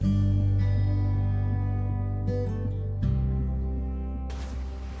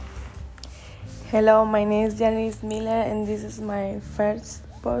Hello, my name is Janice Miller and this is my first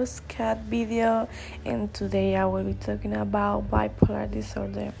postcard video, and today I will be talking about bipolar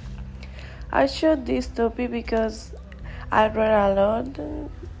disorder. I chose this topic because I read a lot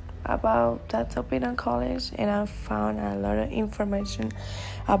about that topic in college and I found a lot of information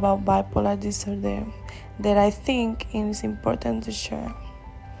about bipolar disorder that I think is important to share.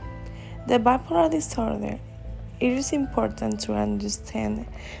 The bipolar disorder, it is important to understand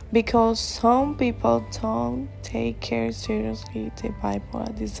because some people don't take care seriously the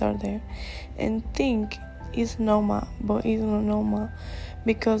bipolar disorder and think it's normal, but it's not normal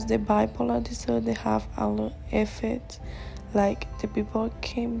because the bipolar disorder have a lot of effects. Like the people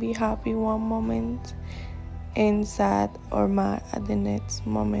can be happy one moment and sad or mad at the next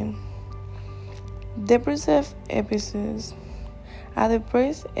moment. Depressive episodes. A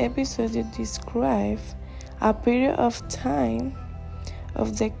depressed episode describes a period of time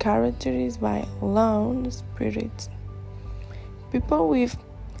of the characterized by low spirits. People with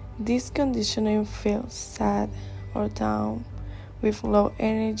this condition feel sad or down, with low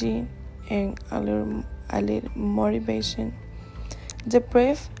energy and a little motivation.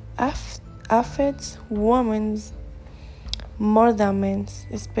 Depression affects women more than men,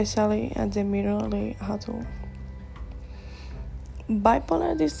 especially at the middle-aged adult.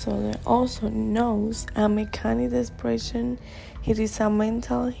 Bipolar disorder, also known as mechanic depression, it is a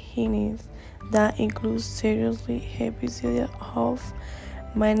mental illness that includes seriously episodes of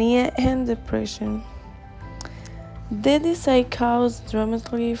mania and depression. The disease causes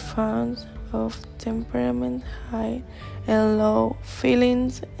dramatic founs of temperament, high and low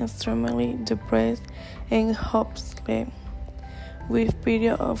feelings, extremely depressed and hopeless, with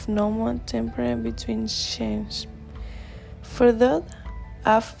periods of normal temperament between change. For those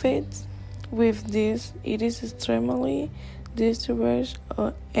affected with this, it is extremely disturbing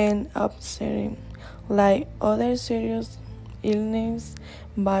and upsetting. Like other serious illness,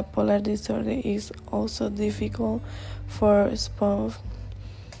 bipolar disorder is also difficult for spouse,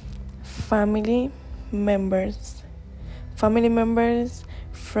 family members,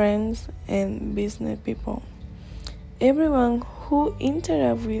 friends, and business people. Everyone who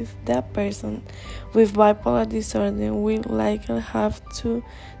interacts with that person with bipolar disorder will likely have to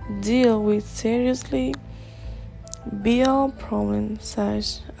deal with seriously real problems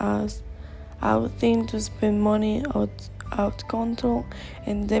such as outthink to spend money out control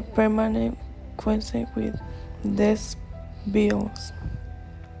and the permanent consequence with these bills.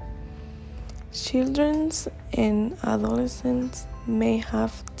 Children and adolescents may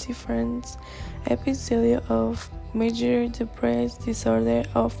have different episodes of major depressive disorder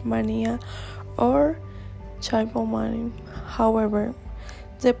of mania or hypomania. However,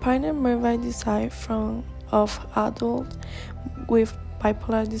 the primary disease of adults with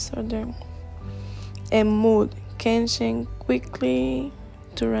bipolar disorder and mood can change quickly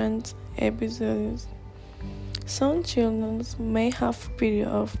during episodes. Some children may have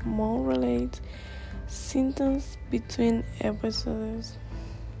periods of more related symptoms between episodes.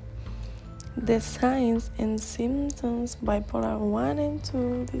 The signs and symptoms bipolar 1 and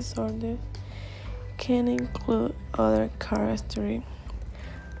 2 disorder can include other characteristics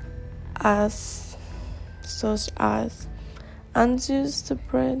such as anxious,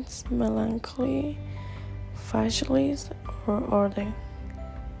 depressed, melancholy, fatalism, or order.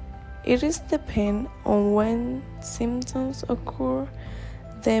 It is depend on when symptoms occur.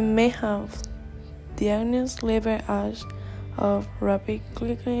 They may have diagnosed level as of rapid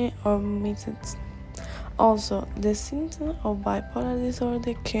clicking or misses. Also, the symptoms of bipolar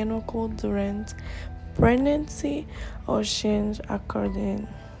disorder can occur during pregnancy or change according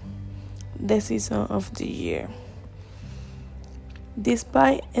the season of the year.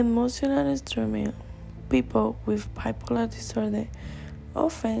 Despite emotional stress, people with bipolar disorder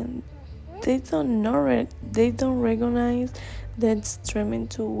often they don't recognize that stress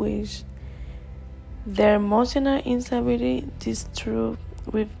to which their emotional instability disrupts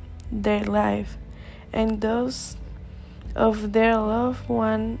with their life and those of their loved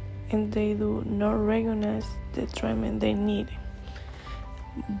one, and they do not recognize the treatment they need.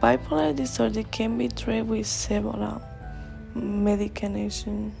 Bipolar disorder can be treated with several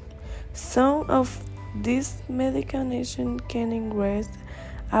medications. Some of these medications can increase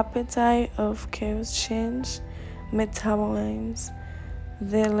appetite of cause change, metabolism,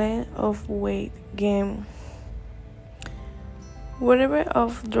 the length of weight gain. Whatever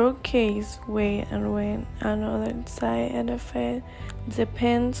of drug case, weight, and when another side effect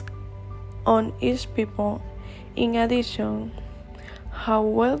depends on each people. In addition, how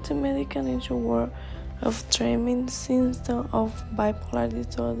well the medication works of treatment symptoms of bipolar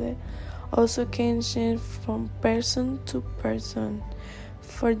disorder also can change from person to person.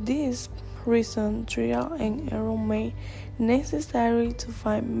 For this reason, trial and error may necessary to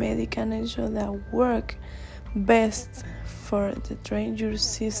find medications that work best for the drain your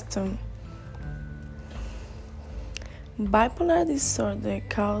system. Bipolar disorder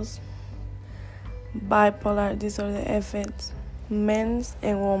causes bipolar disorder affects men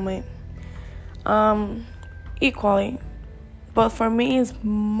and women equally, but for me it's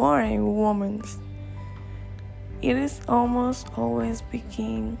more in women. It is almost always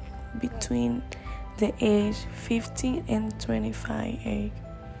begin between the age 15 and 25 age.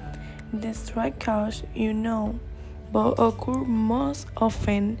 The strike cause but occur most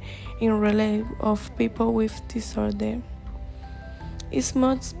often in relatives of people with disorder. It's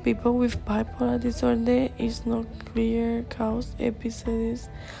most people with bipolar disorder is not clear cause episodes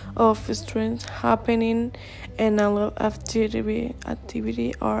of stress happening and a lot of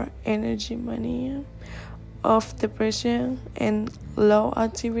activity or energy mania of depression and low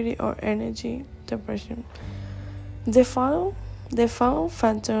activity or energy depression. The following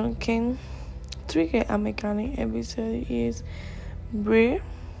factor can trigger a mechanic episode is breath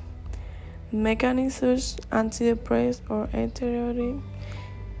mechanisms, antidepressants or anteriority,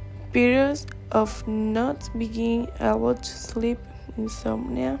 periods of not being able to sleep,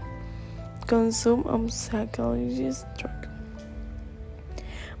 insomnia, consume of psychologist drug.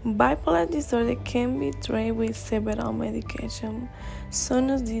 Bipolar disorder can be treated with several medications. Some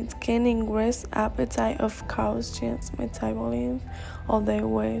of these can increase appetite of cause change metabolism or the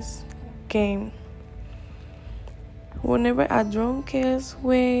weight gain. Whenever a drug kills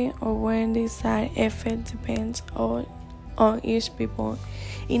weight or when the side effect depends on each people.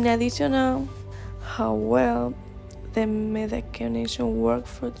 In addition to how well the medication works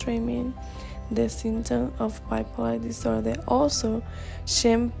for treatment, the symptoms of bipolar disorder also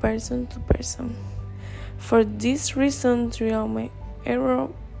change person to person. For this reason, trial and error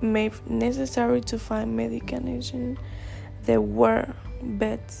may be necessary to find medication that work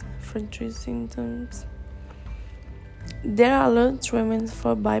best for treat symptoms. There are a lot of treatments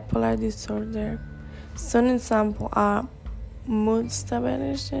for bipolar disorder. Some examples are mood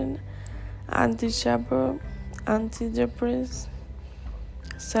stabilization, anti-chaperone, antidepressants,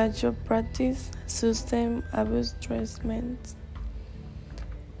 psychopractice, substance abuse treatment.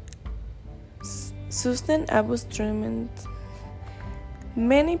 Substance abuse treatment.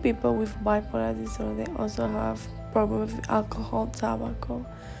 Many people with bipolar disorder also have problems with alcohol, tobacco,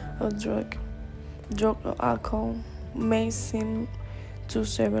 or drug. Drug or alcohol may seem to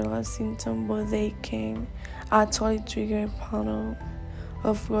several symptoms, but they can actually trigger a pattern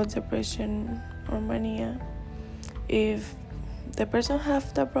of depression or mania. If the person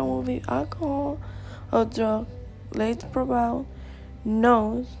have the problem with alcohol or drug, let's provide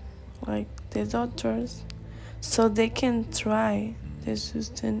knows like the doctors, so they can try the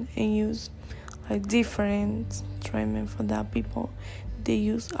substance and use like different treatment for that people. They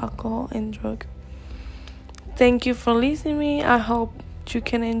use alcohol and drug. Thank you for listening. I hope you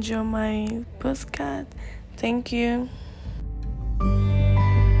can enjoy my podcast. Thank you.